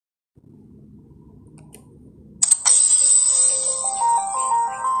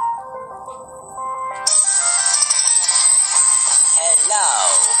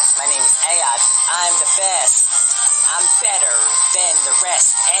better than the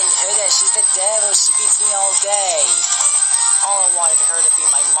rest. And huda, she's the devil, she beats me all day. All I wanted her to be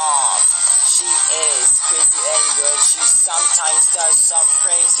my mom. She is crazy and good. She sometimes does some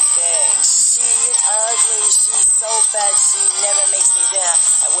crazy things. She is ugly. She's so bad. She never makes me dinner.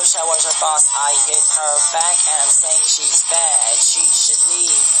 I wish I was her boss. I hit her back and I'm saying she's bad. She should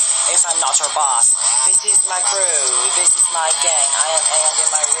leave if I'm not her boss. This is my crew. This is my gang. I am and in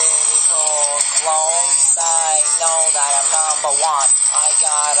my really cool clothes. I know that I'm number one. I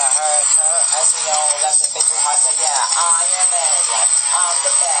gotta hurt her. As you know, that's a bit too hard. But yeah, I am alien. I'm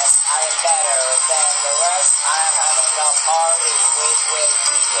the best. I am better than the rest. I am having a party with Will.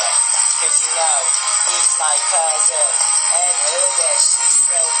 Cause you know, he's my cousin. And huda, she's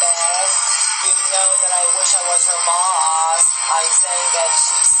so bad. You know that I wish I was her boss. I say that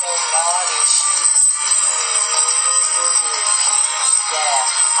she's so naughty. She's sneaky. Yeah,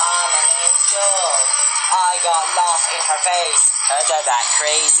 I'm an angel. I got lost in her face. Huda that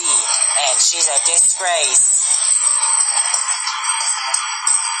crazy. And she's a disgrace.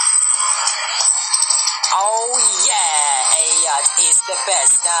 Oh yeah, Ayat is the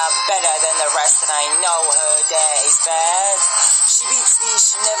best, now better than the rest, and I know huda is bad. She beats me,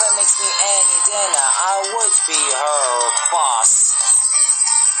 she never makes me any dinner. I would be her boss.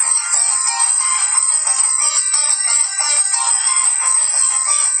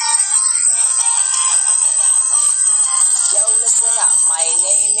 Yo, listen up, my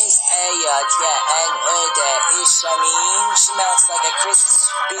name is Ayat, yeah, and huda is Shameen. She melts like a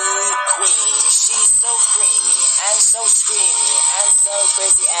crispy queen. She's so creamy and so screamy and so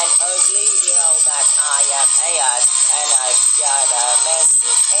crazy and ugly. You know that I am Ayat, and I've got a mess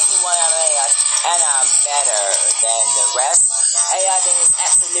with anyone. I'm Ayat, and I'm better than the rest. Ayat is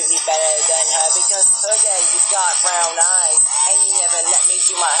absolutely better than her because huda, you've got brown eyes, and you never let me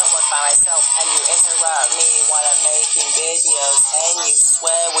do my homework by myself, and you interrupt me while I'm making videos, and you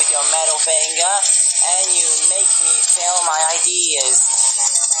swear with your middle finger, and you make me fail my ideas.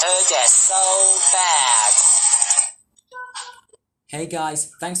 Huda, so bad. Hey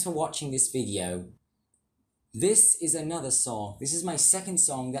guys, thanks for watching this video. This is another song. This is my second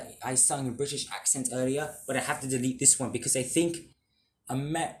song that I sung in British accent earlier, but I have to delete this one because I think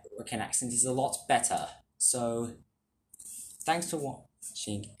American accent is a lot better. So, thanks for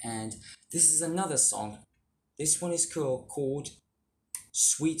watching, and this is another song. This one is called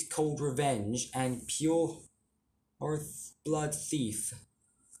Sweet Cold Revenge and Pure Blood Thief.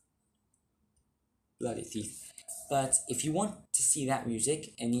 Bloody Thief. But if you want to see that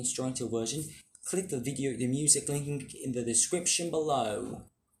music and the instrumental version, click the music link in the description below.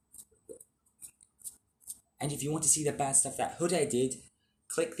 And if you want to see the bad stuff that huda did,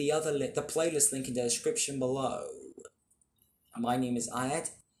 click the playlist link in the description below. My name is Ayat,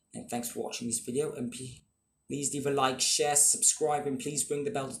 and thanks for watching this video. And please leave a like, share, subscribe, and please ring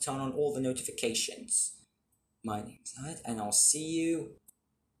the bell to turn on all the notifications. My name is Ayat, and I'll see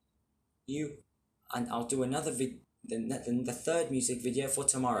you. And I'll do another the third music video for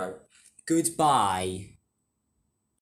tomorrow. Goodbye.